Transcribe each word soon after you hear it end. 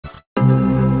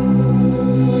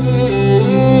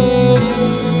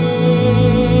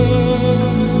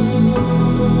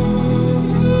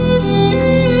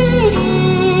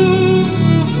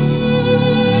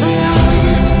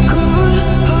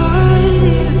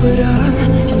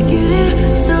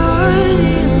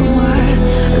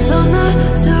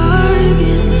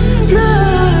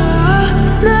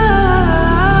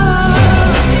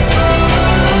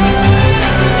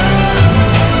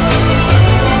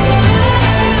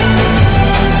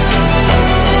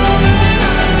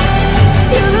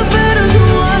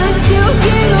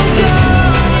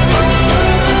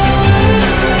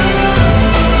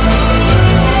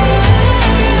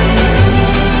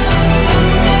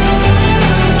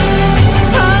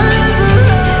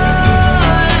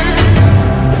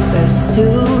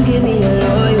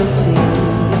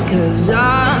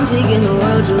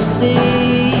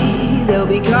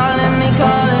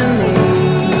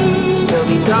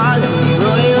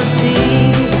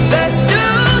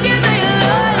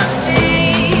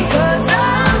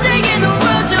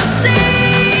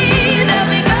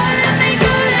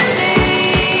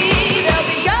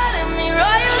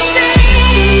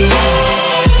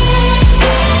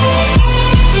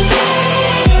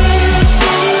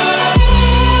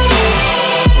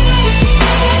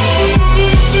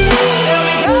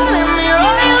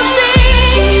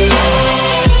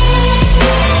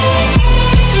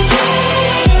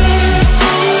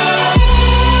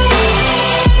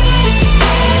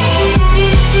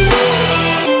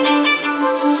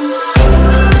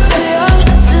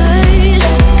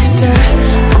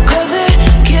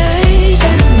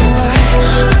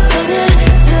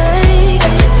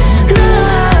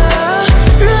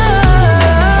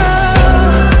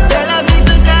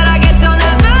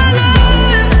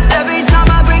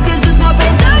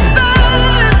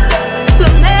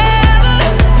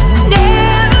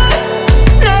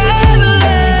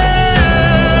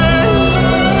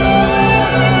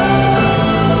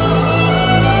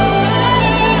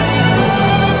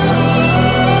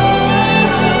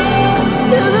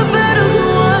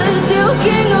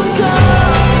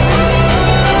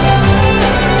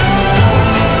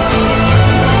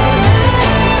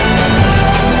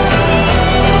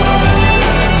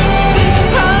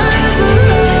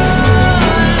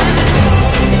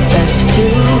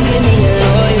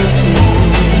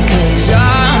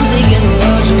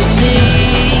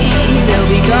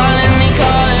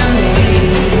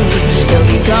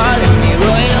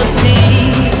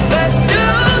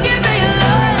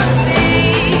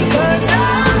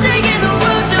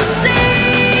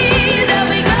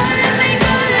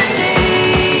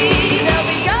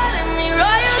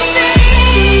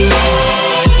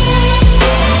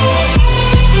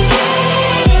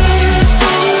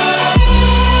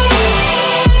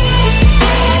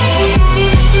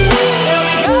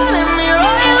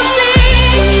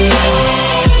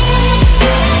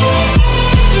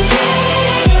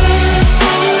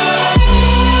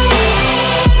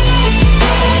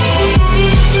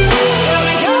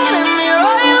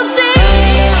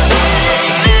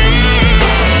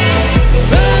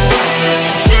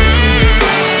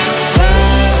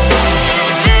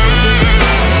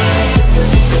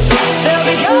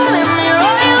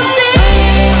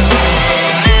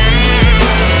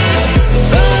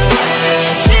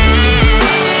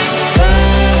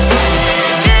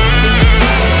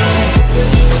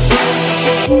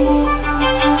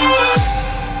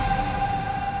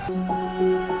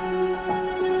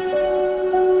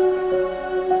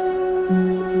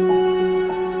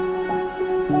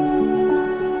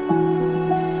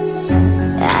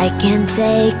I can't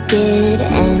take it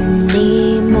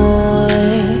anymore.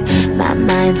 My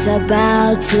mind's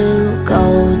about to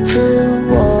go to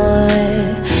war.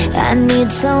 I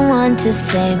need someone to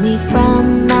save me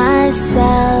from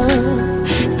myself,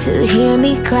 to hear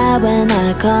me cry when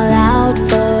I call out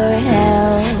for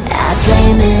help. I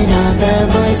blame it on the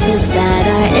voices that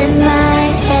are in my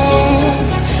head,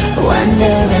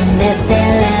 wondering if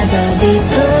they'll ever be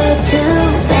put to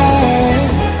bed.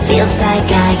 Feels like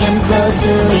I am close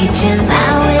to reaching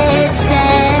my wit's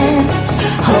end,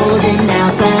 holding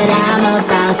out but I'm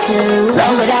about to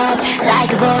blow it up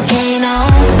like a volcano.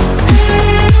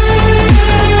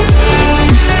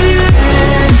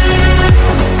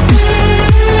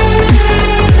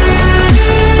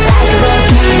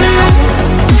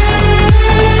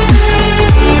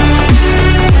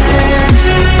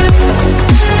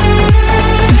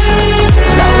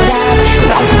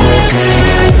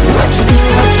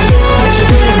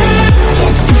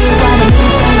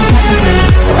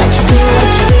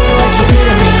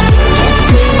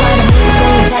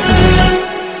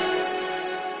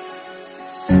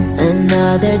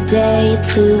 Another day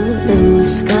to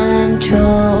lose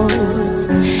control.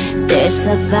 There's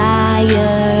a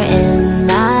fire in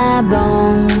my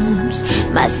bones.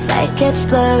 My sight gets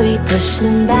blurry,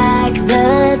 pushing back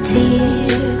the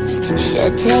tears.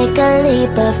 Should take a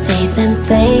leap of faith and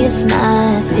face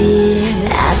my fear.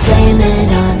 I blame it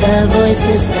on the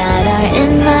voices that are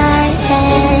in my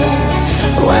head,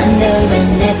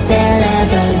 wondering if they'll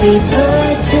ever be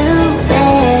put to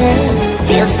bed.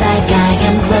 Feels like I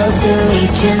am close to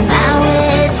reaching my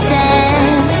wit's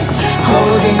end,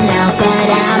 holding out but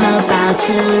I'm about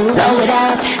to blow it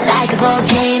up like a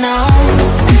volcano.